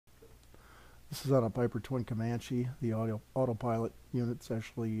This is on a Piper Twin Comanche. The autopilot unit's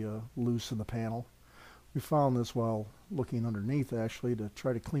actually loose in the panel. We found this while looking underneath, actually, to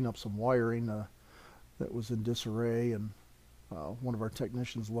try to clean up some wiring that was in disarray, and one of our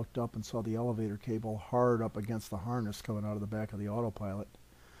technicians looked up and saw the elevator cable hard up against the harness coming out of the back of the autopilot.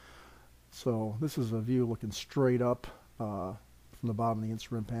 So this is a view looking straight up from the bottom of the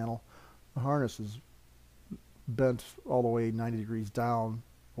instrument panel. The harness is bent all the way 90 degrees down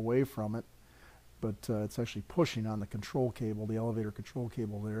away from it, but it's actually pushing on the control cable, the elevator control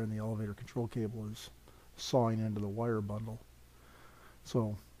cable there, and the elevator control cable is sawing into the wire bundle.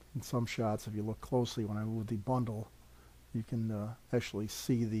 So in some shots, if you look closely when I move the bundle, you can actually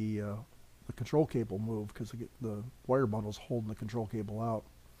see the control cable move, because the wire bundle is holding the control cable out.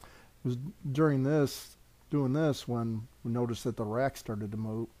 It was during doing this when we noticed that the rack started to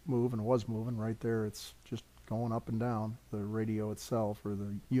move, and it was moving right there. It's just going up and down, the radio itself, or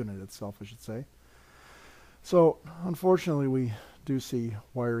the unit itself, I should say. So unfortunately, we do see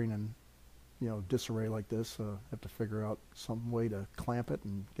wiring in disarray like this. Have to figure out some way to clamp it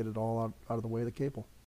and get it all out of the way of the cable.